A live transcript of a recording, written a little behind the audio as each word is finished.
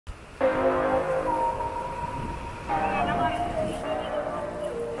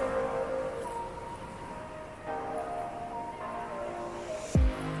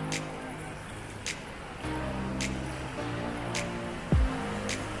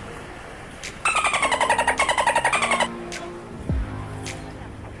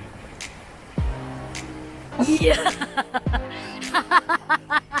Yeah.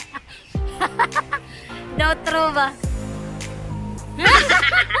 Daw true ba?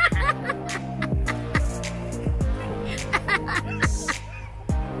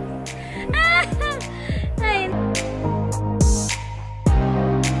 Ay.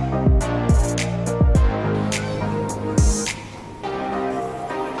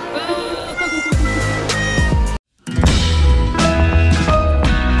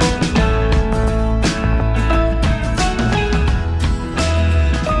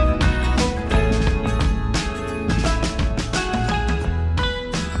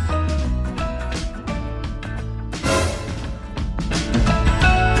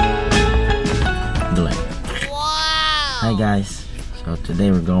 Hi guys, so today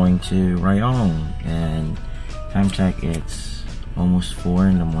we're going to Rayong, and time check, it's almost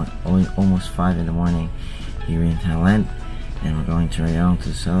 4 in the almost 5 in the morning here in Thailand, and we're going to Rayong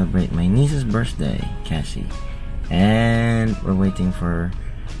to celebrate my niece's birthday, Casie, and we're waiting for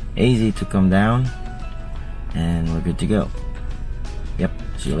Casie to come down, and we're good to go. Yep,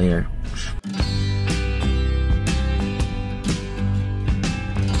 see you later.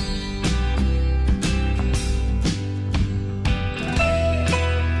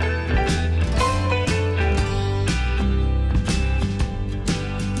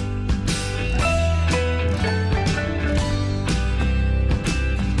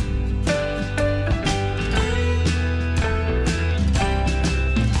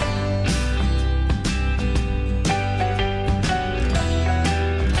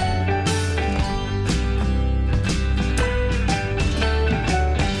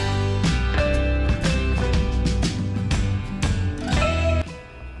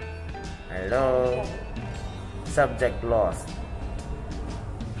 Hello. Subject lost.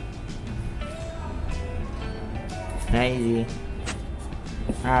 Hi, Casie.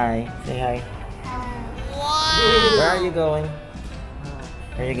 Hi. Say hi. Wow. Where are you going?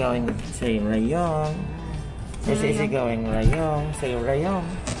 Where are you going? Say Rayong. Say going Rayong. Say Rayong.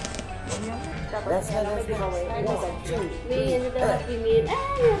 That's how that's going.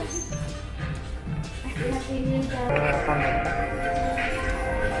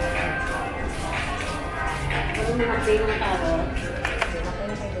 Mamatay ng tao. Mamatay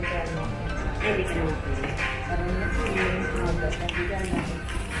na kayo dyan. Ay, di ka namatay. Parang natin yung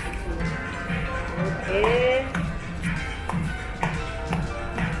okay.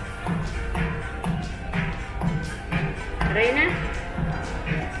 Try na?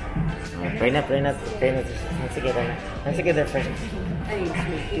 Pray na. Hands together first. Ay,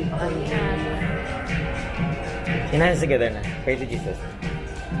 sweet. Hands together na. Pray to Jesus.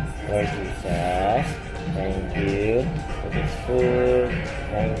 Lord Jesus, thank you for this food.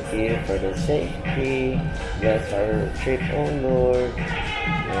 Thank you for the safety. Bless our trip, oh Lord.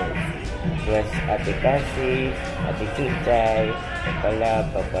 Bless Ate Casie, Ate Chuchay,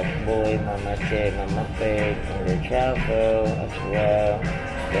 Papa, Papa Boy, Mama Che, Mama Peg, and their travel as well.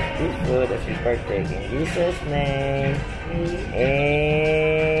 Bless this food as we partake in Jesus' name.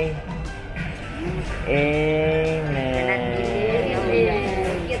 Amen.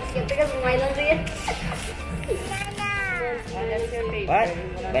 What?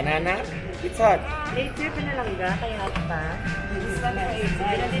 Banana? It's hot. Later pa na lang ga, kaya hot pa.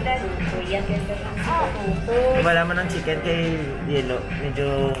 Wala mo ng chicken kay Yelo.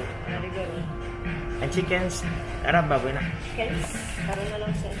 Medyo... Ang chickens, baboy na. Chickens? Parang na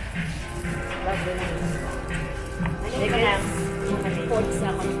lang siya. Baboy na. Hindi ka lang. Pork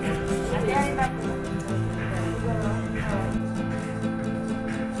sa ako. Ate, ay baboy.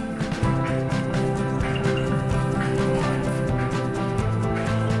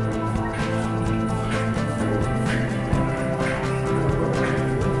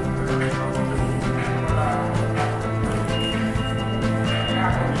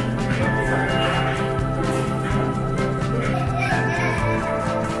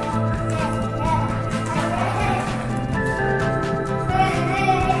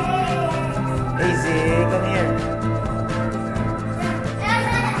 Casie, come here.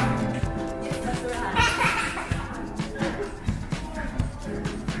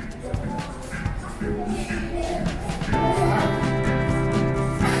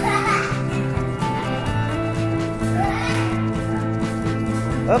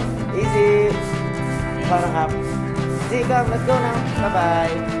 Up, easy. Parang up. See, come, let's go now.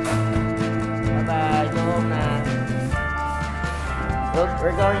 Bye-bye.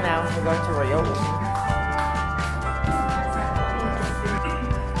 we're going now. We're going to rayong.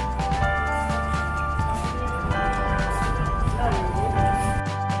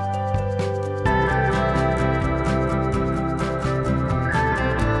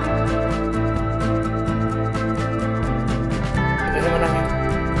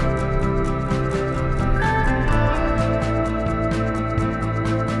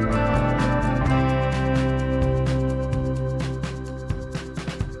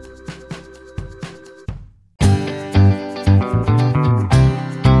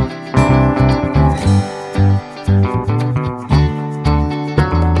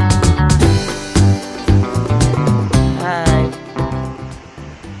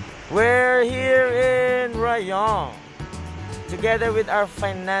 We're here in Rayong together with our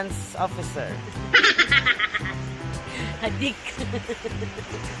finance officer. Adik.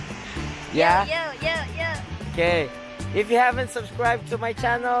 Yeah? Yo. Okay. If you haven't subscribed to my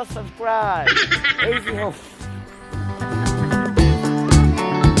channel, subscribe. Easy hope.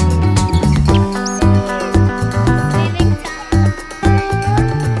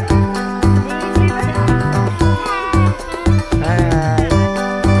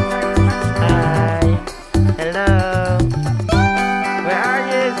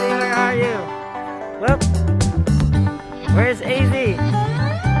 Where's Casie?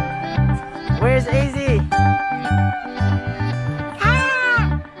 Where's Casie?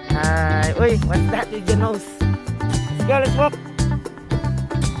 Hi. Uy, what's that with your nose? Let's go, let's walk.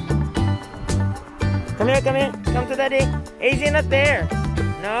 Come here, come here. Come to daddy. Casie not there.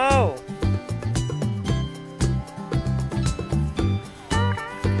 No.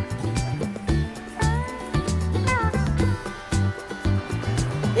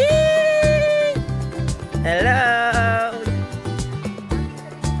 Hello.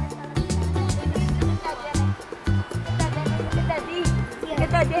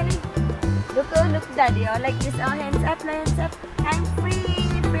 Look, daddy. Oh, like this. Oh, hands up, hands up. I'm free.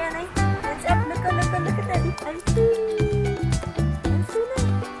 Really? Hands up. Look at daddy. I'm free. I'm free now.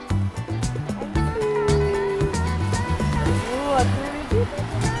 I'm free. Oh, what's really good?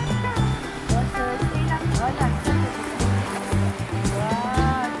 What's so free now? Oh, that's so good.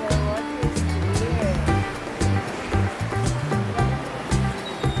 Wow, the water is clear.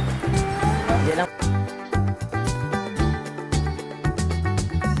 Yan lang.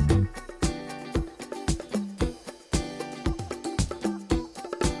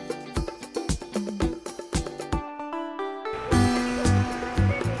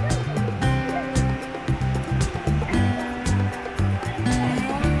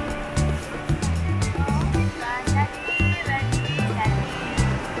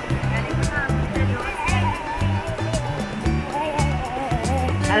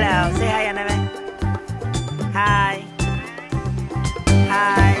 Hello, say hi, Annabelle. Hi.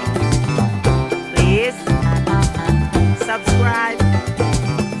 Hi. Please subscribe.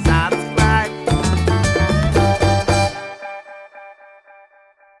 Subscribe.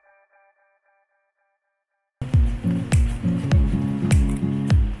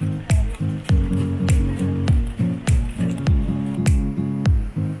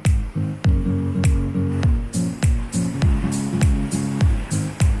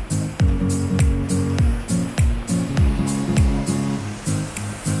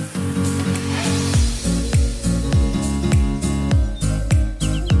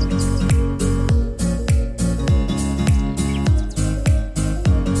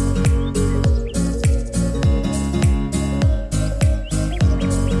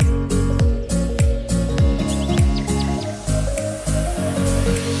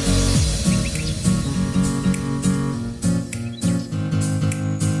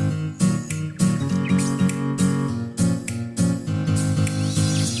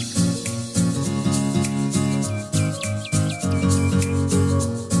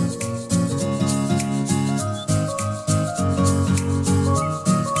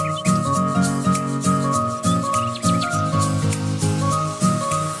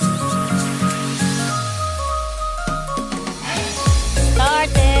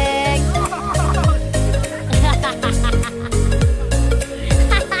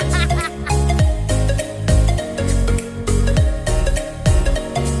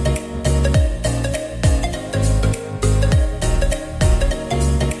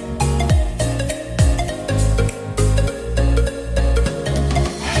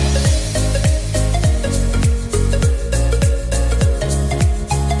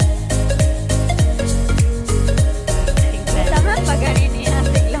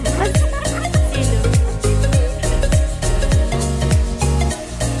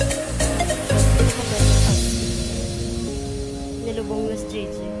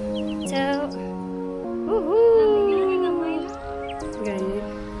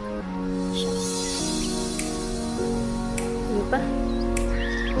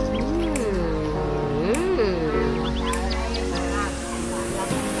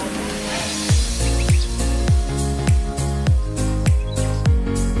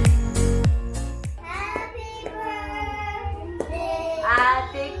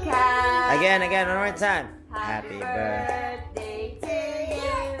 Again, one more time. Happy birthday to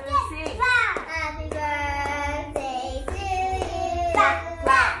you. Sing. Happy birthday to you. Clap,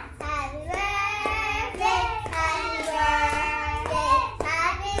 clap. Happy birthday. Happy birthday.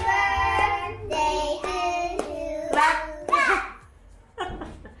 Happy birthday to you. Clap.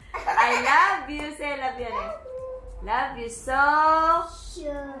 I love you. Say love you. Love you so.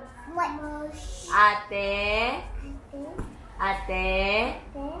 Ate. Ate.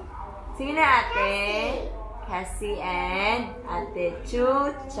 Sige na, Ate. Casie and Ate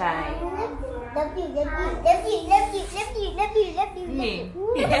Chuchay. Love you, love you, love you, love you, love you, love you, love you, love you.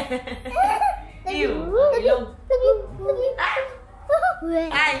 Ew. Love you, love you, love you.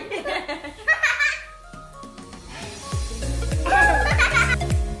 Ay.